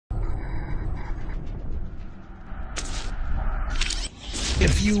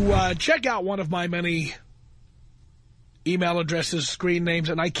If you check out one of my many email addresses, screen names,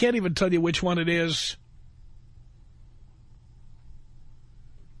 and I can't even tell you which one it is.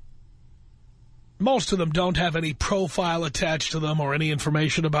 Most of them don't have any profile attached to them or any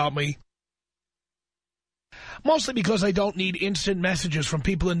information about me. Mostly because I don't need instant messages from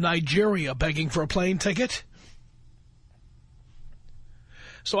people in Nigeria begging for a plane ticket.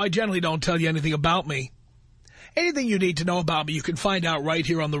 So I generally don't tell you anything about me. Anything you need to know about me, you can find out right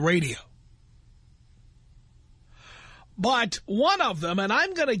here on the radio. But one of them, and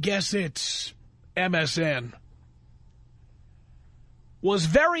I'm going to guess it's MSN, was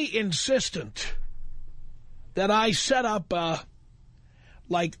very insistent that I set up,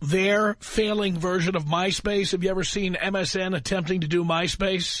 like, their failing version of MySpace. Have you ever seen MSN attempting to do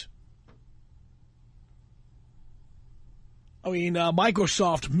MySpace? I mean,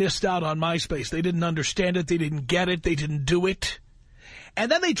 Microsoft missed out on MySpace. They didn't understand it. They didn't get it. They didn't do it. And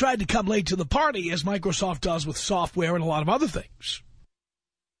then they tried to come late to the party, as Microsoft does with software and a lot of other things.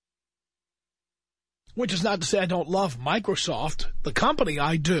 Which is not to say I don't love Microsoft, the company.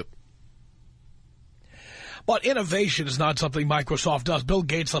 I do. But innovation is not something Microsoft does. Bill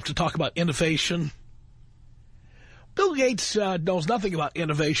Gates loves to talk about innovation. Bill Gates knows nothing about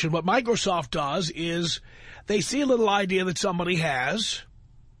innovation. What Microsoft does is they see a little idea that somebody has,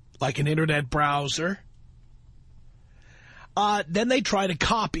 like an internet browser. Then they try to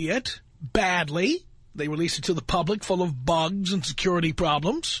copy it badly. They release it to the public full of bugs and security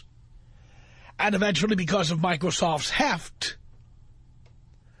problems. And eventually, because of Microsoft's heft,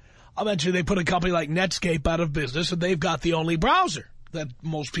 eventually they put a company like Netscape out of business, and they've got the only browser that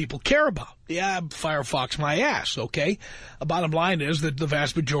most people care about. Yeah, Firefox my ass, okay? The bottom line is that the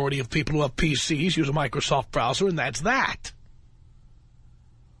vast majority of people who have PCs use a Microsoft browser, and that's that.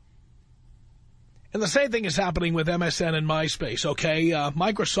 And the same thing is happening with MSN and MySpace, okay?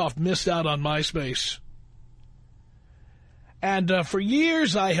 Microsoft missed out on MySpace. And for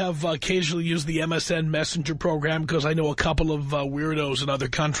years, I have occasionally used the MSN Messenger program because I know a couple of weirdos in other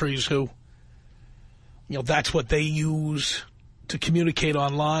countries who, you know, that's what they use to communicate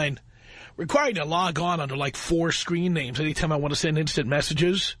online. Requiring to log on under like 4 screen names anytime I want to send instant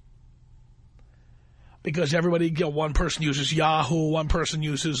messages. Because everybody, you know, one person uses Yahoo, one person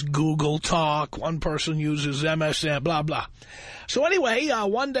uses Google Talk, one person uses MSN, blah, blah. So anyway,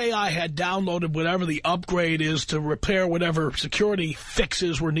 one day I had downloaded whatever the upgrade is to repair whatever security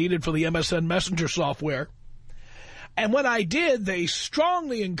fixes were needed for the MSN Messenger software. And when I did, they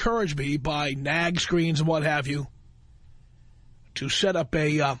strongly encouraged me by nag screens and what have you to set up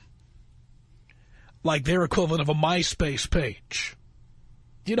a, like their equivalent of a MySpace page.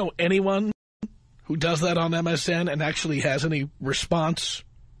 Do you know anyone who does that on MSN and actually has any response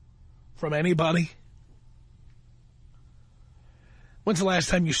from anybody? When's the last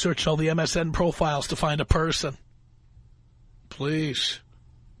time you searched all the MSN profiles to find a person? Please.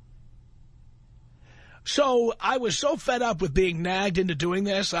 So I was so fed up with being nagged into doing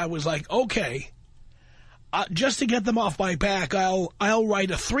this, I was like, okay, just to get them off my back, I'll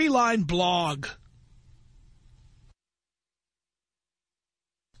write a 3-line blog.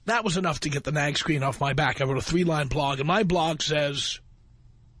 That was enough to get the nag screen off my back. I wrote a 3-line blog, and my blog says,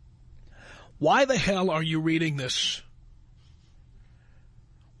 why the hell are you reading this?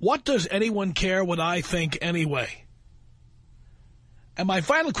 What does anyone care what I think anyway? And my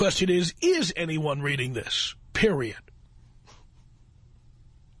final question is anyone reading this? Period.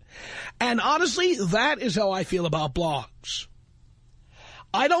 And honestly, that is how I feel about blogs.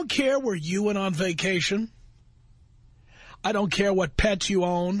 I don't care where you went on vacation. I don't care what pets you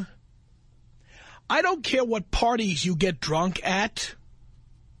own. I don't care what parties you get drunk at.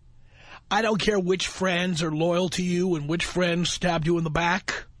 I don't care which friends are loyal to you and which friends stabbed you in the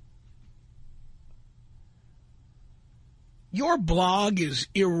back. Your blog is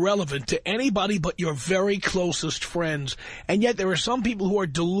irrelevant to anybody but your very closest friends. And yet there are some people who are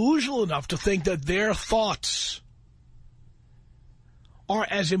delusional enough to think that their thoughts are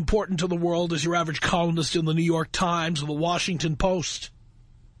as important to the world as your average columnist in the New York Times or the Washington Post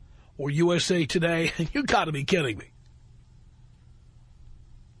or USA Today. You got to be kidding me.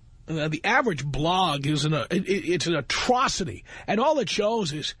 The average blog is it's an atrocity. And all it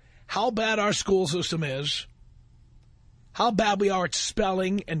shows is how bad our school system is, how bad we are at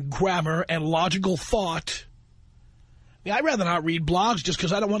spelling and grammar and logical thought. I mean, I'd rather not read blogs just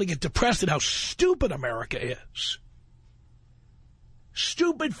because I don't want to get depressed at how stupid America is.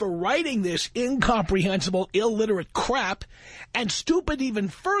 Stupid for writing this incomprehensible, illiterate crap, and stupid even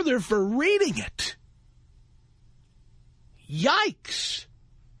further for reading it. Yikes.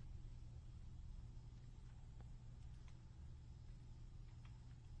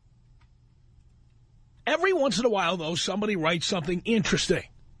 Every once in a while, though, somebody writes something interesting.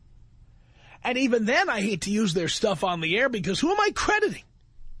 And even then, I hate to use their stuff on the air because who am I crediting?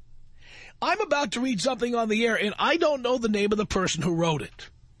 I'm about to read something on the air, and I don't know the name of the person who wrote it.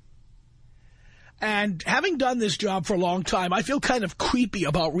 And having done this job for a long time, I feel kind of creepy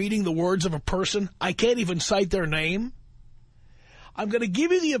about reading the words of a person. I can't even cite their name. I'm going to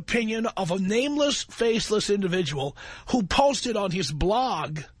give you the opinion of a nameless, faceless individual who posted on his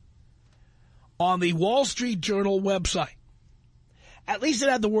blog on the Wall Street Journal website. At least it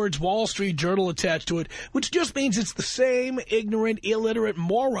had the words Wall Street Journal attached to it, which just means it's the same ignorant, illiterate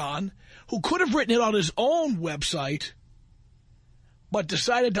moron who could have written it on his own website, but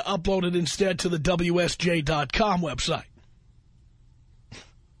decided to upload it instead to the WSJ.com website.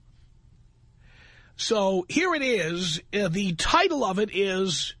 So here it is. The title of it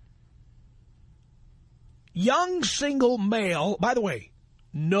is Young Single Male. By the way,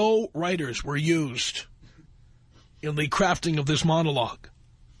 no writers were used in the crafting of this monologue.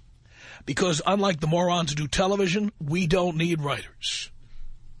 Because unlike the morons who do television, we don't need writers.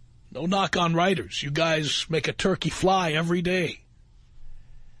 No knock on writers. You guys make a turkey fly every day.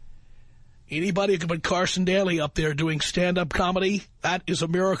 Anybody who can put Carson Daly up there doing stand-up comedy, that is a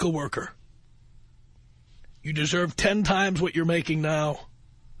miracle worker. You deserve 10 times what you're making now.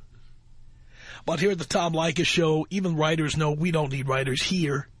 But here at the Tom Leykis Show, even writers know we don't need writers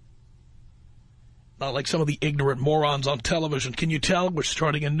here. Not like some of the ignorant morons on television. Can you tell we're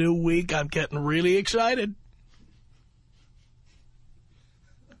starting a new week? I'm getting really excited.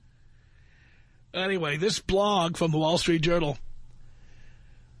 Anyway, this blog from the Wall Street Journal,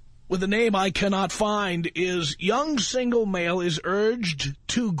 with a name I cannot find, is Young Single Male is Urged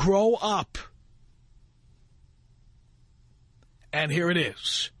to Grow Up. And here it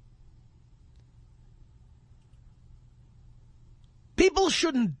is. People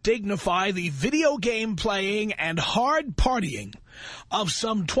shouldn't dignify the video game playing and hard partying of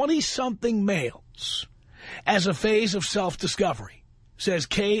some 20-something males as a phase of self-discovery, says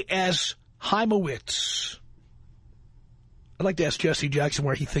K.S. Heimowitz. I'd like to ask Jesse Jackson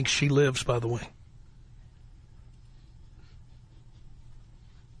where he thinks she lives, by the way.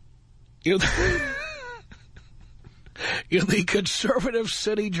 In the Conservative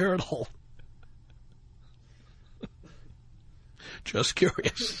City Journal. Just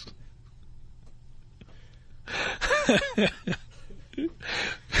curious.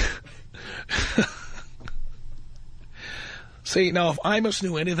 See, now, if Imus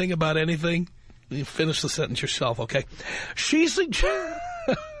knew anything about anything, you finish the sentence yourself, okay? She suggests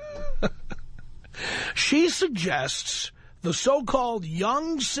the so-called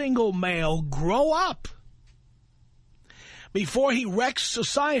young single male grow up before he wrecks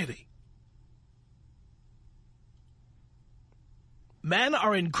society. Men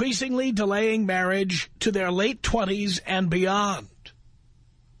are increasingly delaying marriage to their late 20s and beyond.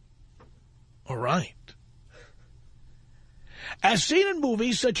 All right. As seen in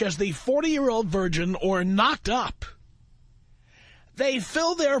movies such as The 40-Year-Old Virgin or Knocked Up, they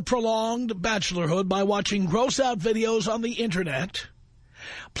fill their prolonged bachelorhood by watching gross-out videos on the Internet,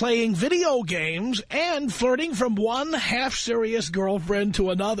 playing video games, and flirting from one half-serious girlfriend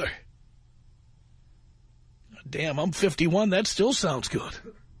to another. Damn, I'm 51. That still sounds good.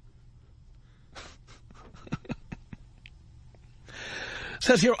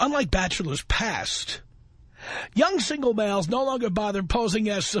 Says here, unlike bachelors past, young single males no longer bother posing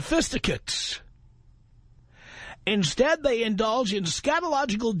as sophisticates. Instead, they indulge in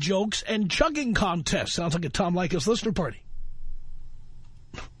scatological jokes and chugging contests. Sounds like a Tom Leykis listener party.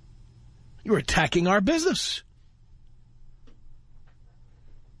 You're attacking our business.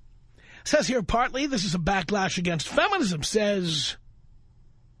 Says here, partly this is a backlash against feminism, says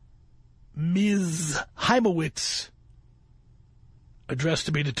Ms. Heimowitz. Address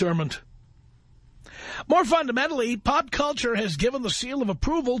to be determined. More fundamentally, pop culture has given the seal of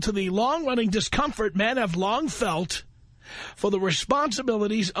approval to the long-running discomfort men have long felt for the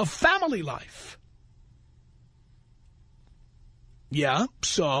responsibilities of family life. Yeah,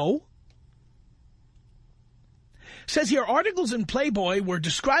 so? Says here, articles in Playboy were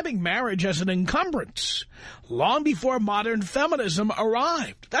describing marriage as an encumbrance long before modern feminism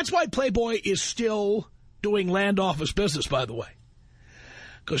arrived. That's why Playboy is still doing land office business, by the way.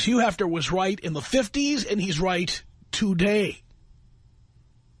 Because Hugh Hefner was right in the 50s, and he's right today.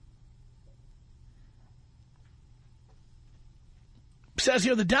 Says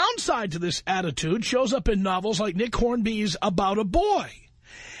here, the downside to this attitude shows up in novels like Nick Hornby's About a Boy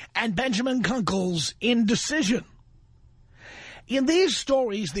and Benjamin Kunkel's Indecision. In these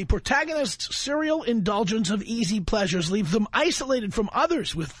stories, the protagonist's serial indulgence of easy pleasures leaves them isolated from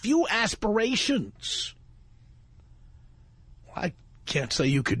others with few aspirations. I can't say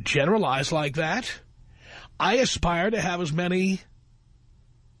you could generalize like that. I aspire to have as many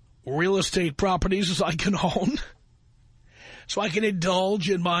real estate properties as I can own, so I can indulge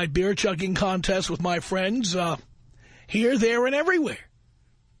in my beer chugging contest with my friends here, there, and everywhere.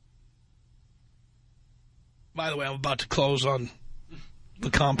 By the way, I'm about to close on the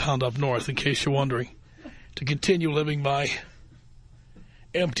compound up north, in case you're wondering, to continue living my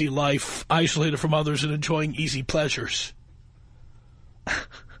empty life, isolated from others and enjoying easy pleasures.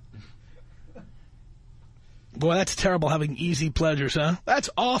 Boy, that's terrible, having easy pleasures, huh? That's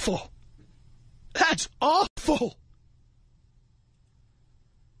awful. That's awful.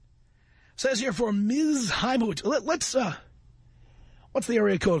 Says here for Ms. Heimowitz. Let's, what's the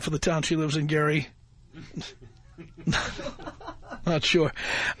area code for the town she lives in, Gary? Not sure.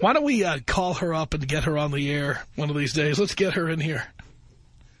 Why don't we call her up and get her on the air one of these days? Let's get her in here.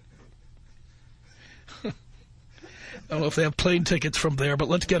 I don't know if they have plane tickets from there, but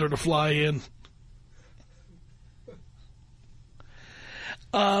let's get her to fly in.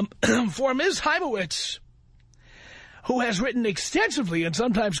 For Ms. Heimowitz, who has written extensively and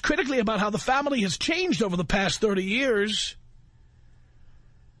sometimes critically about how the family has changed over the past 30 years,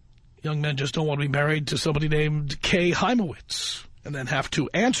 young men just don't want to be married to somebody named Kay Heimowitz and then have to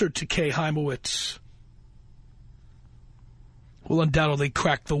answer to Kay Heimowitz, will undoubtedly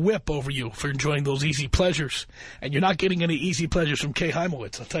crack the whip over you for enjoying those easy pleasures. And you're not getting any easy pleasures from Kay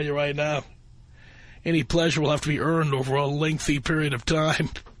Heimowitz, I'll tell you right now. Any pleasure will have to be earned over a lengthy period of time.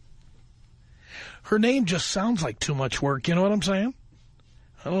 Her name just sounds like too much work, you know what I'm saying?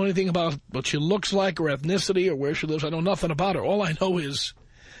 I don't know anything about what she looks like or ethnicity or where she lives. I know nothing about her. All I know is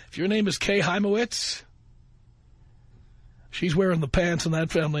if your name is Kay Heimowitz, she's wearing the pants in that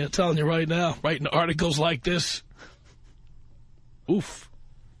family, I'm telling you right now, writing articles like this. Oof.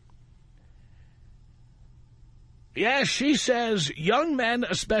 Yes, she says young men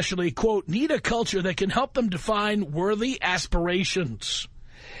especially, quote, need a culture that can help them define worthy aspirations.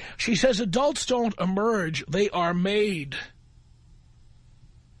 She says adults don't emerge, they are made.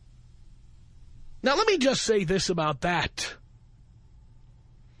 Now, let me just say this about that.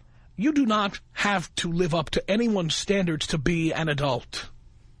 You do not have to live up to anyone's standards to be an adult.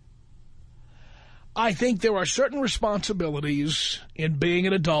 I think there are certain responsibilities in being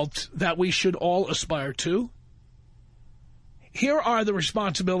an adult that we should all aspire to. Here are the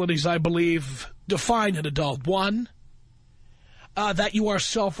responsibilities I believe define an adult. One, that you are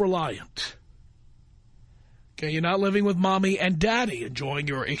self-reliant. Okay, you're not living with mommy and daddy enjoying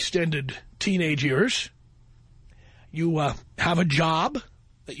your extended teenage years. You have a job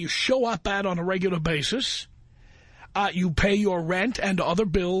that you show up at on a regular basis. You pay your rent and other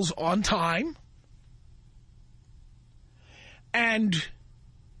bills on time. And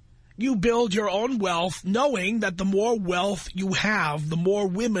you build your own wealth knowing that the more wealth you have, the more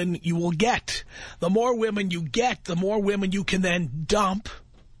women you will get. The more women you get, the more women you can then dump.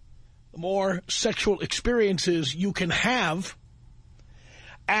 The more sexual experiences you can have.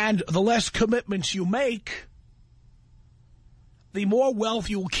 And the less commitments you make, the more wealth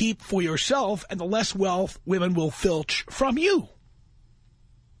you will keep for yourself and the less wealth women will filch from you.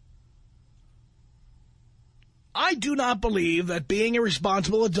 I do not believe that being a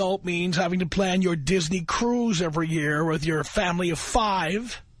responsible adult means having to plan your Disney cruise every year with your family of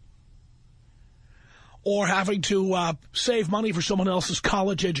 5, or having to save money for someone else's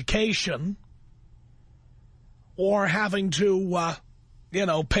college education, or having to,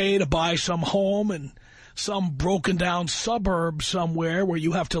 pay to buy some home in some broken-down suburb somewhere where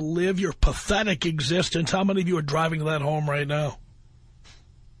you have to live your pathetic existence. How many of you are driving to that home right now?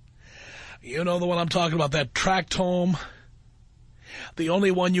 You know the one I'm talking about, that tract home. The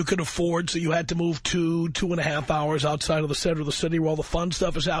only one you could afford, so you had to move 2.5 hours outside of the center of the city where all the fun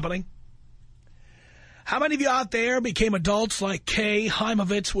stuff is happening. How many of you out there became adults like Kay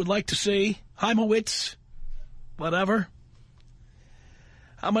Heimowitz would like to see? Heimowitz? Whatever.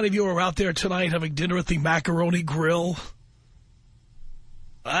 How many of you are out there tonight having dinner at the Macaroni Grill?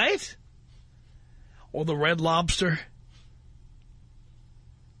 Right? Or the Red Lobster?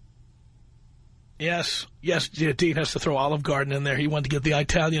 Yes, Dean has to throw Olive Garden in there. He wanted to get the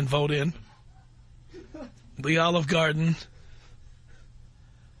Italian vote in. The Olive Garden.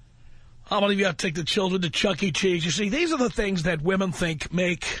 How many of you have to take the children to Chuck E. Cheese? You see, these are the things that women think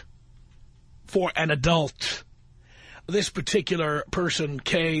make for an adult. This particular person,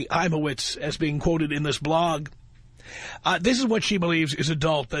 Kay Heimowitz, as being quoted in this blog, this is what she believes is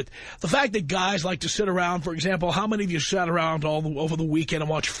adult. That the fact that guys like to sit around, for example, how many of you sat around over the weekend and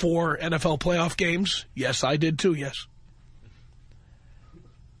watched 4 NFL playoff games? Yes, I did too, yes.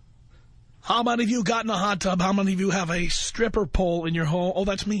 How many of you got in a hot tub? How many of you have a stripper pole in your home? Oh,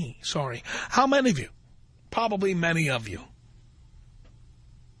 that's me. Sorry. How many of you? Probably many of you.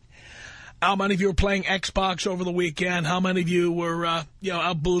 How many of you were playing Xbox over the weekend? How many of you were,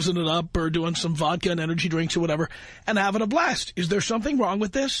 out boozing it up or doing some vodka and energy drinks or whatever and having a blast? Is there something wrong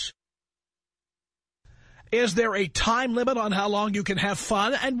with this? Is there a time limit on how long you can have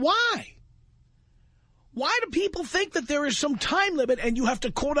fun, and why? Why do people think that there is some time limit and you have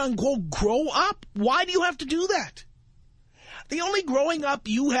to, quote-unquote, grow up? Why do you have to do that? The only growing up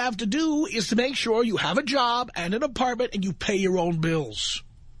you have to do is to make sure you have a job and an apartment and you pay your own bills.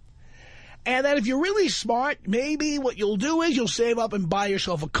 And then if you're really smart, maybe what you'll do is you'll save up and buy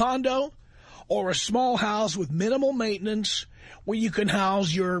yourself a condo or a small house with minimal maintenance where you can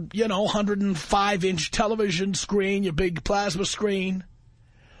house your, 105-inch television screen, your big plasma screen,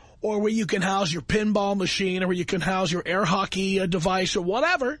 or where you can house your pinball machine, or where you can house your air hockey device or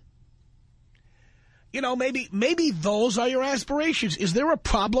whatever. Maybe those are your aspirations. Is there a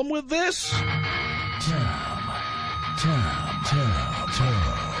problem with this?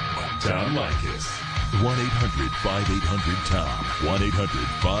 Tom Leykis. 1-800-5800-TOM.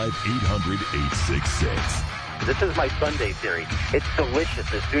 1-800-5800-866. This is my Sunday theory. It's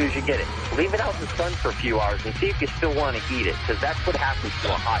delicious as soon as you get it. Leave it out in the sun for a few hours and see if you still want to eat it, because that's what happens to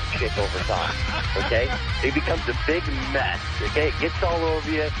a hot chick over time, okay? It becomes a big mess, okay? It gets all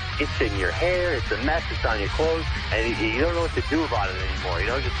over you. It's in your hair. It's a mess. It's on your clothes, and you don't know what to do about it anymore.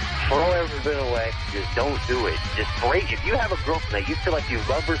 Just throw everything away. Just don't do it. Just break. If you have a girlfriend that you feel like you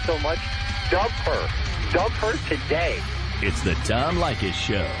love her so much, dump her. Dump her today. It's the Tom Leykis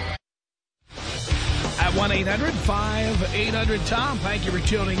Show. At 1-800-5800-TOM. Thank you for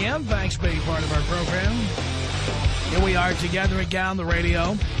tuning in. Thanks for being part of our program. Here we are together again on the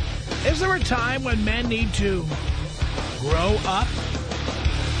radio. Is there a time when men need to grow up?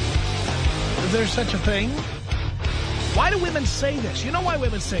 Is there such a thing? Why do women say this? You know why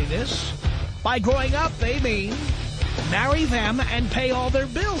women say this? By growing up, they mean marry them and pay all their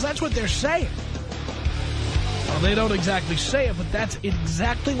bills. That's what they're saying. Well, they don't exactly say it, but that's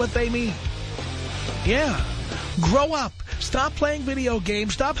exactly what they mean. Yeah. Grow up. Stop playing video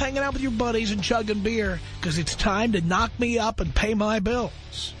games. Stop hanging out with your buddies and chugging beer, because it's time to knock me up and pay my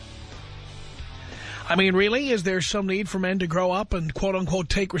bills. I mean, really, is there some need for men to grow up and, quote-unquote,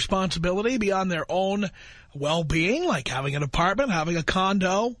 take responsibility beyond their own well-being, like having an apartment, having a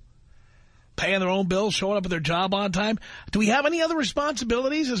condo, paying their own bills, showing up at their job on time? Do we have any other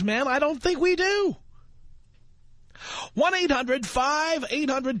responsibilities as men? I don't think we do.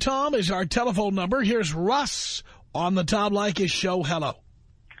 1-800-5800-TOM is our telephone number. Here's Russ on the Tom Leykis Show. Hello.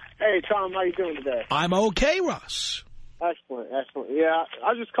 Hey, Tom, how you doing today? I'm okay, Russ. Excellent, excellent. Yeah,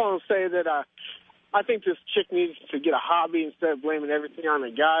 I was just calling to say that I think this chick needs to get a hobby instead of blaming everything on the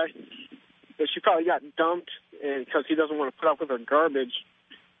guy. That she probably got dumped because he doesn't want to put up with her garbage,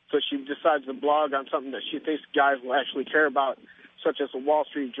 so she decides to blog on something that she thinks guys will actually care about, such as the Wall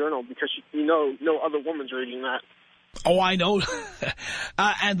Street Journal, because no other woman's reading that. Oh, I know.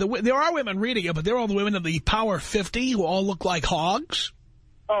 And there are women reading it, but they're all the women in the Power 50 who all look like hogs.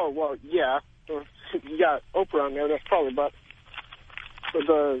 Oh, well, yeah. You got Oprah on there, that's probably, but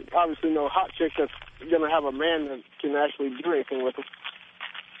obviously no hot chick that's going to have a man that can actually do anything with him.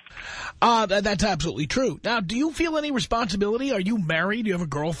 That's absolutely true. Now, do you feel any responsibility? Are you married? Do you have a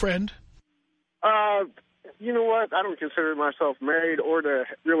girlfriend? You know what? I don't consider myself married or to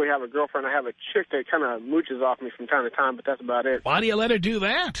really have a girlfriend. I have a chick that kind of mooches off me from time to time, but that's about it. Why do you let her do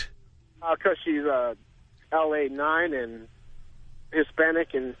that? Because she's LA9 and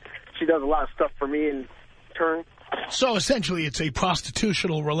Hispanic, and she does a lot of stuff for me in turn. So essentially it's a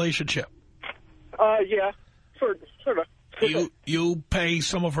prostitutional relationship. Yeah, sort of. You pay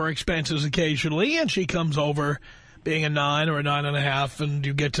some of her expenses occasionally, and she comes over being a 9 or a 9.5, and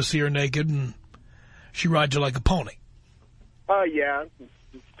you get to see her naked, and she rides you like a pony. Yeah,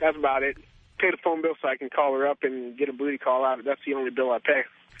 that's about it. Pay the phone bill so I can call her up and get a booty call out. That's the only bill I pay.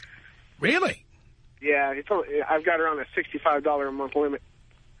 Really? Yeah, I've got her on a $65 a month limit.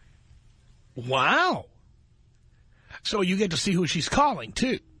 Wow. So you get to see who she's calling,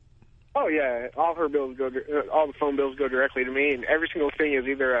 too. Oh, yeah. All her bills all the phone bills go directly to me, and every single thing is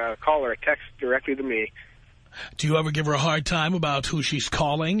either a call or a text directly to me. Do you ever give her a hard time about who she's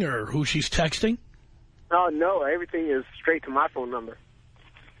calling or who she's texting? Oh, no. Everything is straight to my phone number.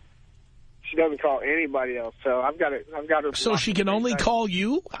 She doesn't call anybody else, so I've got her. So she can only call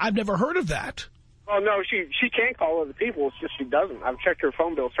you? I've never heard of that. Oh, no, she can't call other people. It's just she doesn't. I've checked her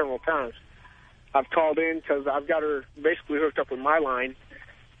phone bill several times. I've called in because I've got her basically hooked up with my line,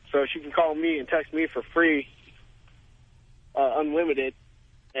 so she can call me and text me for free, unlimited,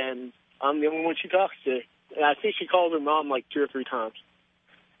 and I'm the only one she talks to. And I think she calls her mom like 2 or 3 times.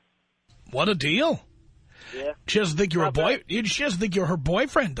 What a deal. Yeah. She doesn't think you're she doesn't think you're her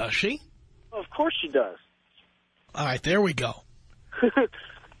boyfriend, does she? Of course she does. All right, there we go.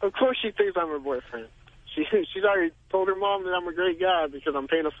 Of course she thinks I'm her boyfriend. She's already told her mom that I'm a great guy because I'm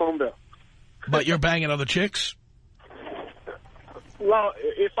paying a phone bill. But you're banging other chicks? Well,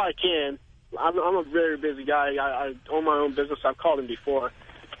 if I can. I'm a very busy guy. I own my own business. I've called him before.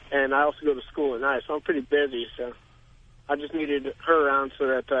 And I also go to school at night, so I'm pretty busy. So I just needed her around so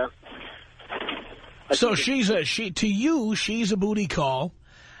that... So to you, she's a booty call.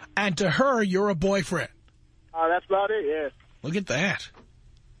 And to her, you're a boyfriend. That's about it, yeah. Look at that.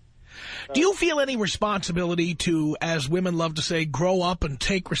 Do you feel any responsibility to, as women love to say, grow up and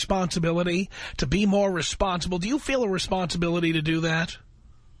take responsibility, to be more responsible? Do you feel a responsibility to do that?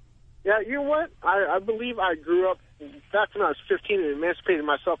 Yeah, you know what? I believe I grew up back when I was 15 and emancipated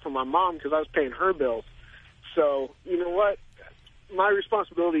myself from my mom because I was paying her bills. So, you know what? My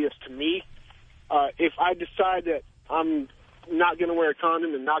responsibility is to me. If I decide that I'm not going to wear a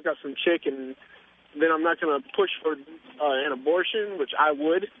condom and knock out some chick and then I'm not going to push for an abortion, which I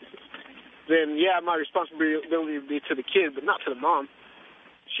would, then, yeah, my responsibility would be to the kid, but not to the mom.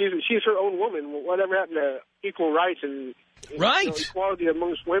 She's her own woman. Whatever happened to equal rights and equality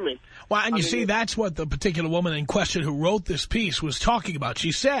amongst women? Well, and you see, that's what the particular woman in question who wrote this piece was talking about.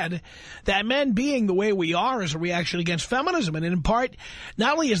 She said that men being the way we are is a reaction against feminism. And in part,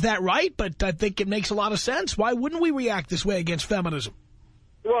 not only is that right, but I think it makes a lot of sense. Why wouldn't we react this way against feminism?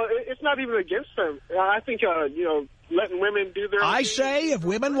 Well, it's not even against them. I think, letting women do their own I thing. say if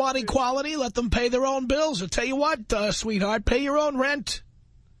women want equality, let them pay their own bills. I'll tell you what, sweetheart, pay your own rent.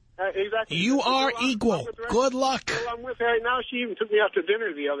 Exactly. You are equal. Good luck. The girl I'm with right now, she even took me out to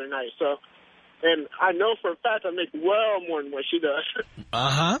dinner the other night. So, and I know for a fact I make well more than what she does.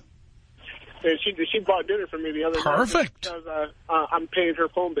 Uh-huh. And she bought dinner for me the other night. Perfect. Because I'm paying her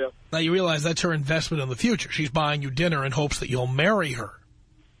phone bill. Now, you realize that's her investment in the future. She's buying you dinner in hopes that you'll marry her.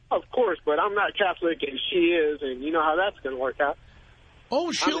 Of course, but I'm not Catholic and she is, and you know how that's going to work out.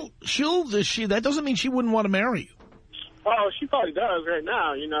 Oh, that doesn't mean she wouldn't want to marry you. Oh, she probably does right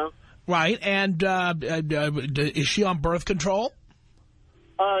now, you know. Right, and is she on birth control?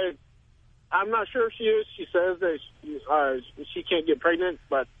 I'm not sure if she is. She says that she can't get pregnant,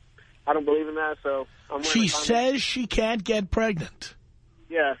 but I don't believe in that, so I'm She says she can't get pregnant.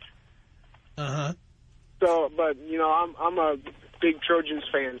 Yeah. Uh-huh. So, but, you know, I'm a big Trojans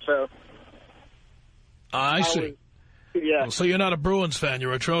fan, so. I see. Yeah. Well, so you're not a Bruins fan,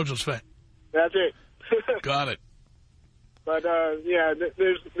 you're a Trojans fan. That's it. Got it. But, yeah,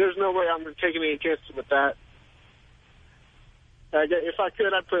 there's no way I'm taking any chances with that. If I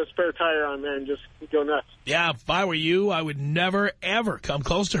could, I'd put a spare tire on there and just go nuts. Yeah, if I were you, I would never, ever come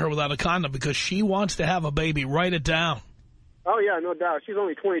close to her without a condom because she wants to have a baby. Write it down. Oh, yeah, no doubt. She's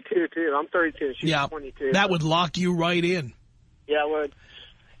only 22, too. I'm 32. She's 22. That would lock you right in. Yeah, it would.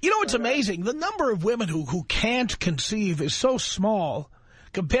 You know, it's amazing. The number of women who can't conceive is so small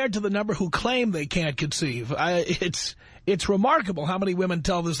compared to the number who claim they can't conceive. It's remarkable how many women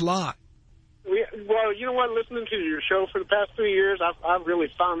tell this lie. Well, you know what? Listening to your show for the past 3 years, I've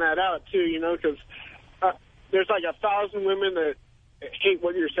really found that out, too, you know, because there's like 1,000 women that hate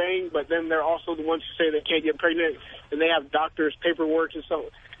what you're saying, but then they're also the ones who say they can't get pregnant, and they have doctors' paperwork and so.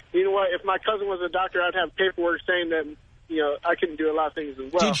 You know what? If my cousin was a doctor, I'd have paperwork saying that, you know, I couldn't do a lot of things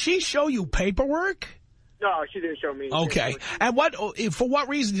as well. Did she show you paperwork? No, she didn't show me. Okay. And for what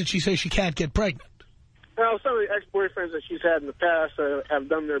reason did she say she can't get pregnant? Well, some of the ex-boyfriends that she's had in the past have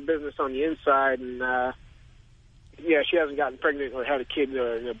done their business on the inside, and, yeah, she hasn't gotten pregnant or had a kid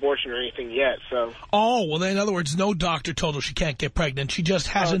or an abortion or anything yet, so. Oh, well, then, in other words, no doctor told her she can't get pregnant. She just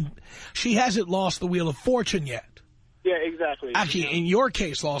hasn't, she hasn't lost the Wheel of Fortune yet. Yeah, exactly. Actually, in your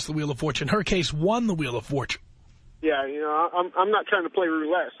case, lost the Wheel of Fortune. Her case won the Wheel of Fortune. Yeah, you know, I'm not trying to play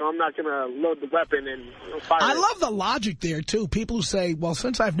roulette, so I'm not going to load the weapon and fire I it. love the logic there, too. People who say, well,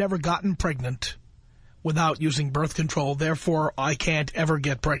 since I've never gotten pregnant without using birth control, therefore I can't ever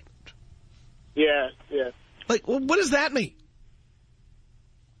get pregnant. Yeah, yeah. Like, well, what does that mean?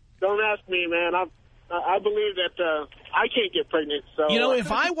 Don't ask me, man. I believe that I can't get pregnant. So you know,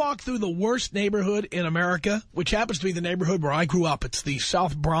 if I walk through the worst neighborhood in America, which happens to be the neighborhood where I grew up, it's the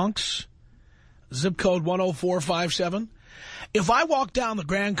South Bronx, zip code 10457. If I walk down the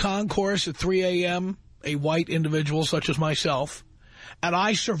Grand Concourse at 3 a.m., a white individual such as myself, and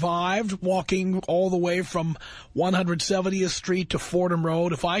I survived walking all the way from 170th Street to Fordham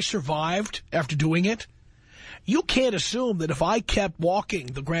Road, if I survived after doing it, you can't assume that if I kept walking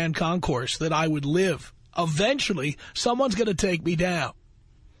the Grand Concourse that I would live. Eventually, someone's going to take me down.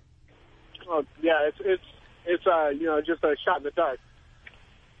 Oh, yeah, it's you know, just a shot in the dark.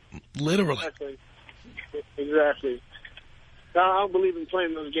 Literally. Exactly. I don't believe in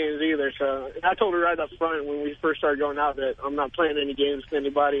playing those games either. So I told her right up front when we first started going out that I'm not playing any games with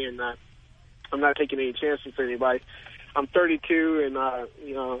anybody, and I'm not taking any chances for anybody. I'm 32, and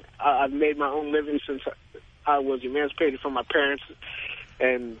you know, I've made my own living since I was emancipated from my parents,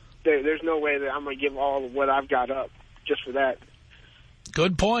 and there's no way that I'm going to give all of what I've got up just for that.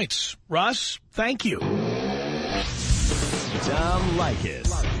 Good points. Russ, thank you. Tom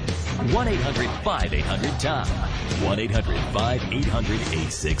Leykis. 1-800-5800-TOM.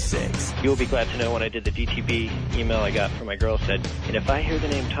 1-800-5800-866. You'll be glad to know when I did the DTB email I got from my girl said, and if I hear the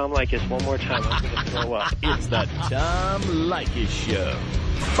name Tom Leykis one more time, I'm going to throw up. It's the Tom Leykis Show.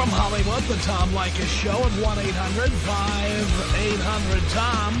 From Hollywood, the Tom Leykis Show at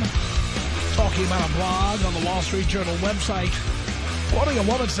 1-800-5800-TOM. Talking about a blog on the Wall Street Journal website. Quoting a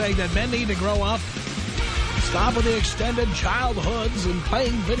woman saying that men need to grow up, stop with the extended childhoods and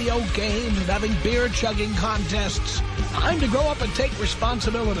playing video games and having beer-chugging contests. Time to grow up and take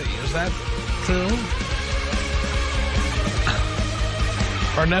responsibility. Is that true?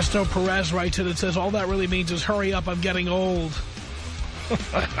 Ernesto Perez writes it and says, all that really means is hurry up, I'm getting old.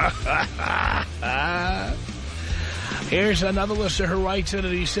 Here's another listener who writes in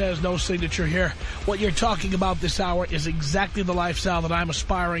and he says, no signature here. What you're talking about this hour is exactly the lifestyle that I'm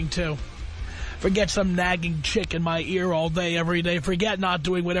aspiring to. Forget some nagging chick in my ear all day, every day. Forget not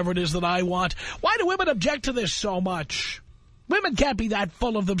doing whatever it is that I want. Why do women object to this so much? Women can't be that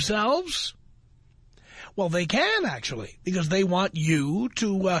full of themselves. Well, they can, actually, because they want you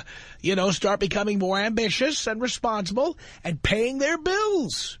to, you know, start becoming more ambitious and responsible and paying their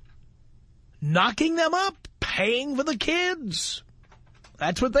bills. Knocking them up, paying for the kids.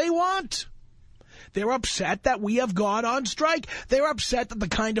 That's what they want. They're upset that we have gone on strike. They're upset that the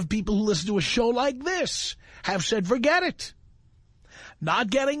kind of people who listen to a show like this have said, forget it. Not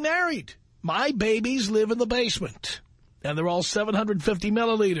getting married. My babies live in the basement. And they're all 750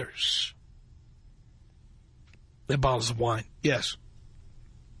 milliliters. They're bottles of wine. Yes.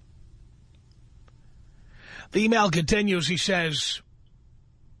 The email continues. He says,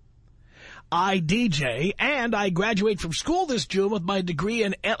 I DJ and I graduate from school this June with my degree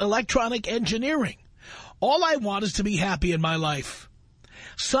in electronic engineering. All I want is to be happy in my life.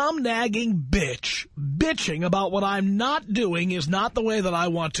 Some nagging bitch bitching about what I'm not doing is not the way that I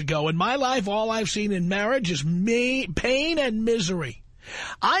want to go. In my life, all I've seen in marriage is pain and misery.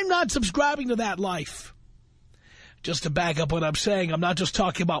 I'm not subscribing to that life. Just to back up what I'm saying, I'm not just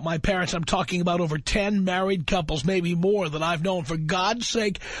talking about my parents. I'm talking about over 10 married couples, maybe more, that I've known. For God's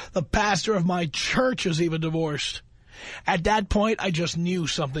sake, the pastor of my church is even divorced. At that point, I just knew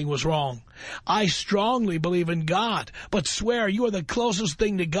something was wrong. I strongly believe in God, but swear you are the closest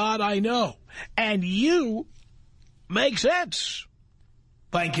thing to God I know. And you make sense.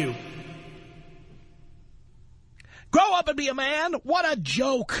 Thank you. Grow up and be a man? What a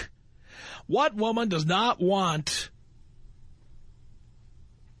joke. What woman does not want...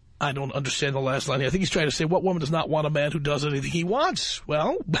 I don't understand the last line. I think he's trying to say, what woman does not want a man who does anything he wants?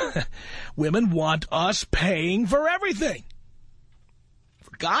 Well, women want us paying for everything.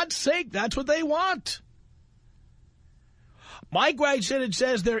 For God's sake, that's what they want. Mike writes in and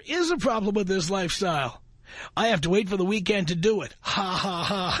says, there is a problem with this lifestyle. I have to wait for the weekend to do it. Ha, ha,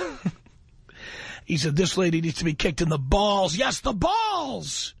 ha. He said, this lady needs to be kicked in the balls. Yes, the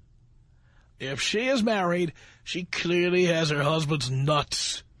balls! If she is married, she clearly has her husband's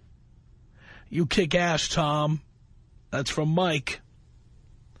nuts. You kick ass, Tom. That's from Mike.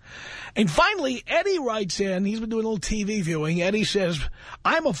 And finally, Eddie writes in. He's been doing a little TV viewing. Eddie says,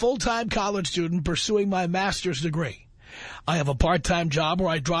 I'm a full-time college student pursuing my master's degree. I have a part-time job where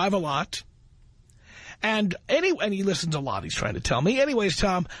I drive a lot. And he listens a lot, he's trying to tell me. Anyways,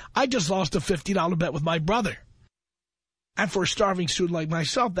 Tom, I just lost a $50 bet with my brother. And for a starving student like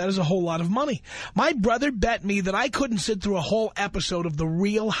myself, that is a whole lot of money. My brother bet me that I couldn't sit through a whole episode of The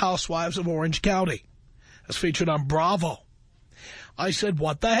Real Housewives of Orange County. That's featured on Bravo. I said,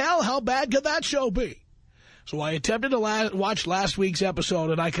 what the hell? How bad could that show be? So I attempted to watch last week's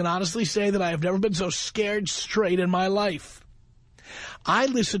episode, and I can honestly say that I have never been so scared straight in my life. I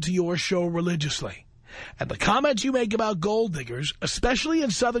listen to your show religiously, and the comments you make about gold diggers, especially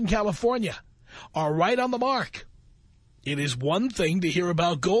in Southern California, are right on the mark. It is one thing to hear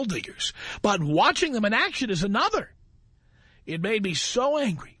about gold diggers, but watching them in action is another. It made me so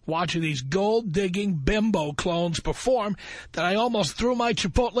angry watching these gold-digging bimbo clones perform that I almost threw my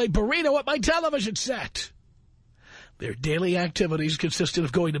Chipotle burrito at my television set. Their daily activities consisted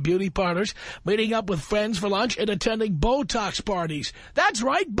of going to beauty parlors, meeting up with friends for lunch, and attending Botox parties. That's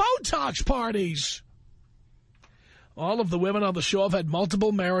right, Botox parties! All of the women on the show have had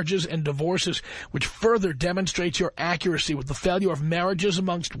multiple marriages and divorces, which further demonstrates your accuracy with the failure of marriages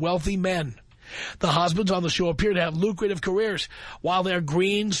amongst wealthy men. The husbands on the show appear to have lucrative careers, while their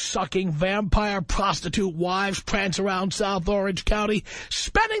green-sucking vampire prostitute wives prance around South Orange County,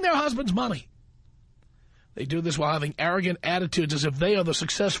 spending their husbands' money. They do this while having arrogant attitudes as if they are the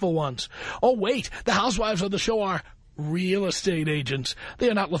successful ones. Oh, wait, the housewives on the show are real estate agents. They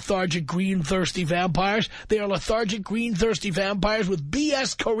are not lethargic, green-thirsty vampires. They are lethargic, green-thirsty vampires with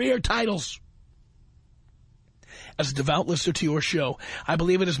BS career titles. As a devout listener to your show, I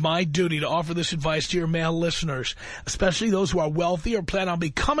believe it is my duty to offer this advice to your male listeners, especially those who are wealthy or plan on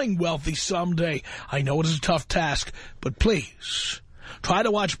becoming wealthy someday. I know it is a tough task, but please try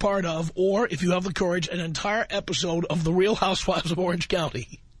to watch part of, or if you have the courage, an entire episode of The Real Housewives of Orange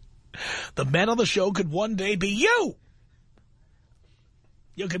County. The men on the show could one day be you.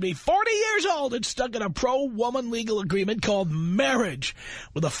 You could be 40 years old and stuck in a pro-woman legal agreement called marriage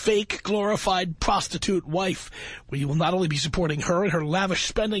with a fake, glorified prostitute wife, where you will not only be supporting her and her lavish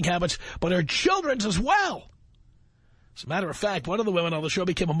spending habits, but her children's as well. As a matter of fact, one of the women on the show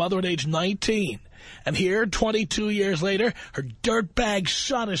became a mother at age 19. And here, 22 years later, her dirtbag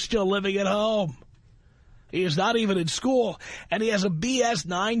son is still living at home. He is not even in school, and he has a BS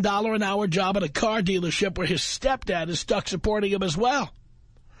 $9 an hour job at a car dealership where his stepdad is stuck supporting him as well.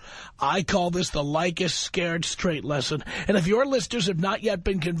 I call this the Leykis scared straight lesson. And if your listeners have not yet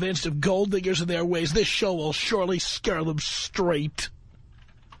been convinced of gold diggers and their ways, this show will surely scare them straight.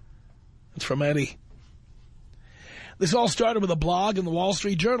 It's from Eddie. This all started with a blog in the Wall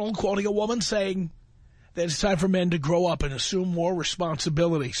Street Journal quoting a woman saying that it's time for men to grow up and assume more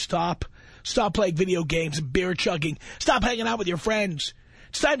responsibility. Stop playing video games and beer chugging. Stop hanging out with your friends.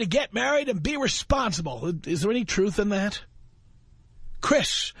 It's time to get married and be responsible. Is there any truth in that?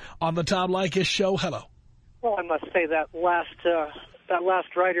 Chris, on the Tom Leykis Show, hello. Well, I must say that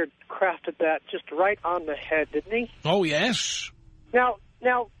last writer crafted that just right on the head, didn't he? Oh, yes. Now,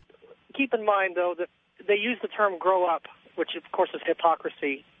 keep in mind, though, that they use the term grow up, which, of course, is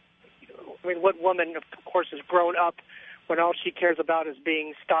hypocrisy. I mean, what woman, of course, has grown up when all she cares about is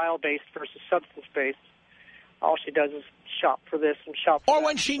being style-based versus substance-based? All she does is shop for this and shop for that. Or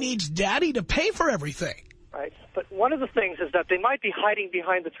when she needs daddy to pay for everything. Right. But one of the things is that they might be hiding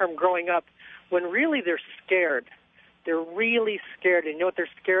behind the term growing up when really they're scared. They're really scared. And you know what they're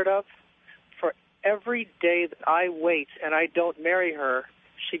scared of? For every day that I wait and I don't marry her,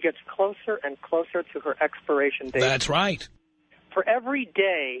 she gets closer and closer to her expiration date. That's right. For every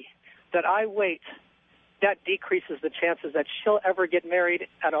day that I wait, that decreases the chances that she'll ever get married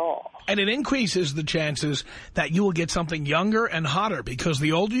at all. And it increases the chances that you will get something younger and hotter, because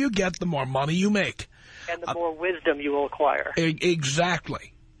the older you get, the more money you make. And the more wisdom you will acquire.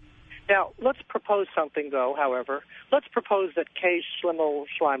 Exactly. Now, let's propose something, though, however. Let's propose that Kay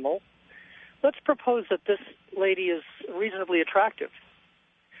Schleimel, let's propose that this lady is reasonably attractive.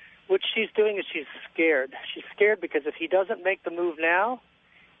 What she's doing is she's scared. She's scared because if he doesn't make the move now,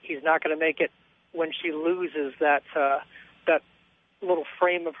 he's not going to make it when she loses that little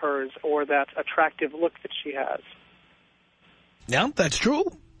frame of hers or that attractive look that she has. Yeah, that's true.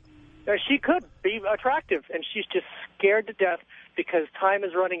 She could be attractive, and she's just scared to death because time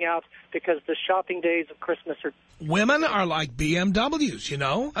is running out, because the shopping days of Christmas are... Women are like BMWs, you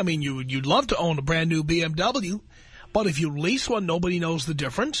know? I mean, you'd love to own a brand-new BMW, but if you lease one, nobody knows the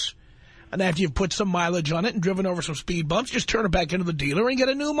difference. And after you've put some mileage on it and driven over some speed bumps, just turn it back into the dealer and get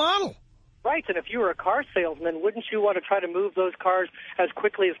a new model. Right, and if you were a car salesman, wouldn't you want to try to move those cars as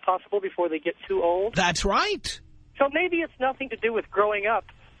quickly as possible before they get too old? That's right. So maybe it's nothing to do with growing up.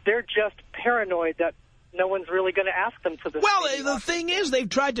 They're just paranoid that no one's really going to ask them to this. Well, the thing is, they've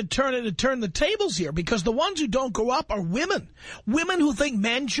tried to turn the tables here, because the ones who don't grow up are women. Women who think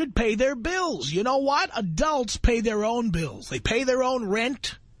men should pay their bills. You know what? Adults pay their own bills. They pay their own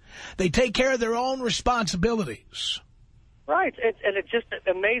rent. They take care of their own responsibilities. Right, and it just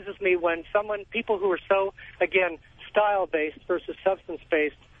amazes me when people who are so, again, style-based versus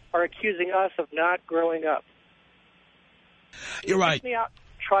substance-based are accusing us of not growing up. You're right. Take me out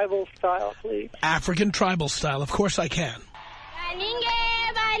tribal style, please. African tribal style, of course I can.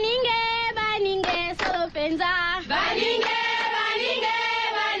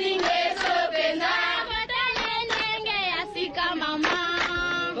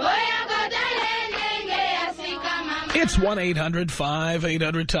 It's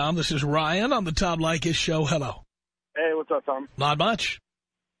 1-800-5800-TOM. This is Ryan on the Tom Leykis Show. Hello. Hey, what's up, Tom? Not much.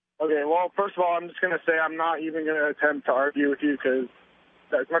 Okay, well, first of all, I'm just going to say I'm not even going to attempt to argue with you because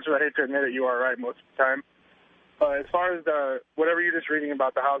as much as I hate to admit it, you are right most of the time. But as far as whatever you're just reading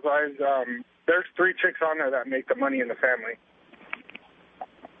about the housewives, there's 3 chicks on there that make the money in the family.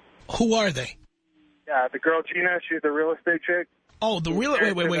 Who are they? Yeah, the girl Gina, she's the real estate chick. Oh, the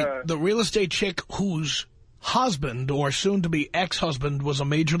the real estate chick whose husband or soon-to-be ex-husband was a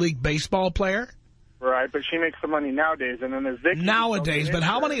Major League Baseball player? Right, but she makes the money nowadays, and then there's Vicky. Nowadays, but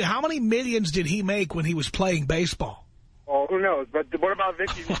how many millions did he make when he was playing baseball? Oh, who knows? But what about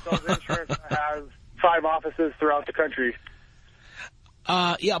Vicky who sells insurance that has 5 offices throughout the country?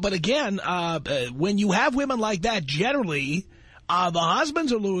 Yeah, but again, when you have women like that, generally, the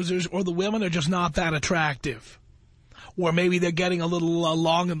husbands are losers or the women are just not that attractive. Or maybe they're getting a little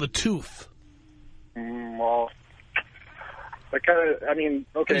long in the tooth. Well,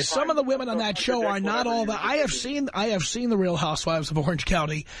 okay. Some of the women on that show are not all that. I have seen the Real Housewives of Orange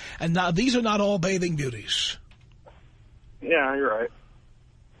County, and now these are not all bathing beauties. Yeah, you're right.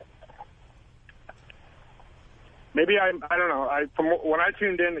 Maybe I don't know. From when I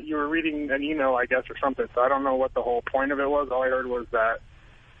tuned in, you were reading an email, I guess, or something. So I don't know what the whole point of it was. All I heard was that,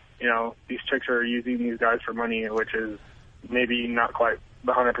 these chicks are using these guys for money, which is maybe not quite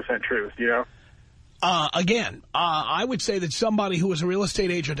the 100% truth. Again, I would say that somebody who is a real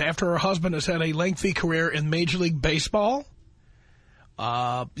estate agent after her husband has had a lengthy career in Major League Baseball,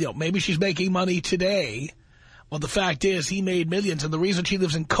 maybe she's making money today. Well, the fact is he made millions, and the reason she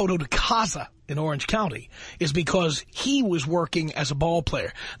lives in Coto de Casa in Orange County is because he was working as a ball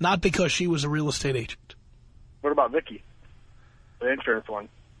player, not because she was a real estate agent. What about Vicky, the insurance one?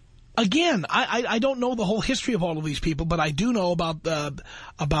 Again, I don't know the whole history of all of these people, but I do know about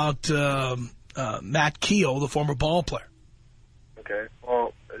Matt Keogh, the former ball player. Okay.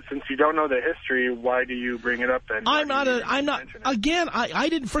 Well, since you don't know the history, why do you bring it up then? I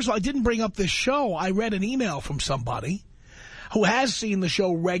didn't, first of all, I didn't bring up this show. I read an email from somebody who has seen the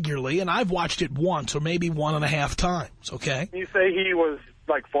show regularly, and I've watched it once or maybe 1.5 times, okay? You say he was,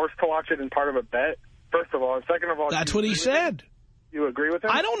 forced to watch it in part of a bet, first of all. And second of all... That's what he said. You agree with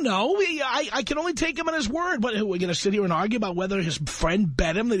him? I don't know. I can only take him at his word. But we're going to sit here and argue about whether his friend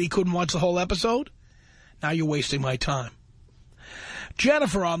bet him that he couldn't watch the whole episode? Now you're wasting my time.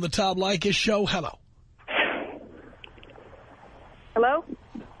 Jennifer on the Tom Leykis Show. Hello. Hello?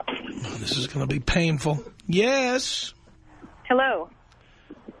 Oh, this is going to be painful. Yes. Hello.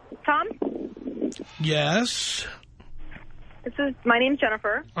 Tom? Yes. My name's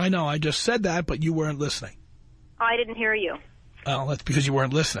Jennifer. I know. I just said that, but you weren't listening. I didn't hear you. Oh, that's because you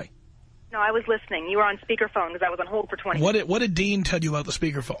weren't listening. No, I was listening. You were on speakerphone because I was on hold for 20 minutes. What did Dean tell you about the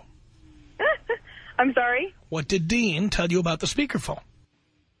speakerphone? I'm sorry? What did Dean tell you about the speakerphone?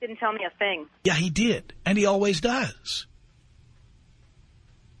 Didn't tell me a thing. Yeah, he did. And he always does.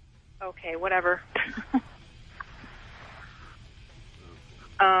 Okay, whatever.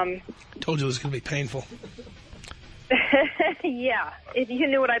 Told you this was going to be painful. Yeah. If you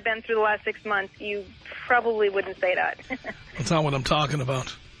knew what I've been through the last 6 months, you probably wouldn't say that. That's not what I'm talking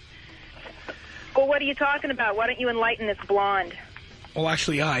about. Well, what are you talking about? Why don't you enlighten this blonde? Well,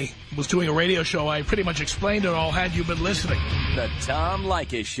 actually, I was doing a radio show. I pretty much explained it all had you been listening. The Tom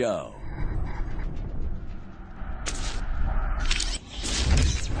Leykis Show.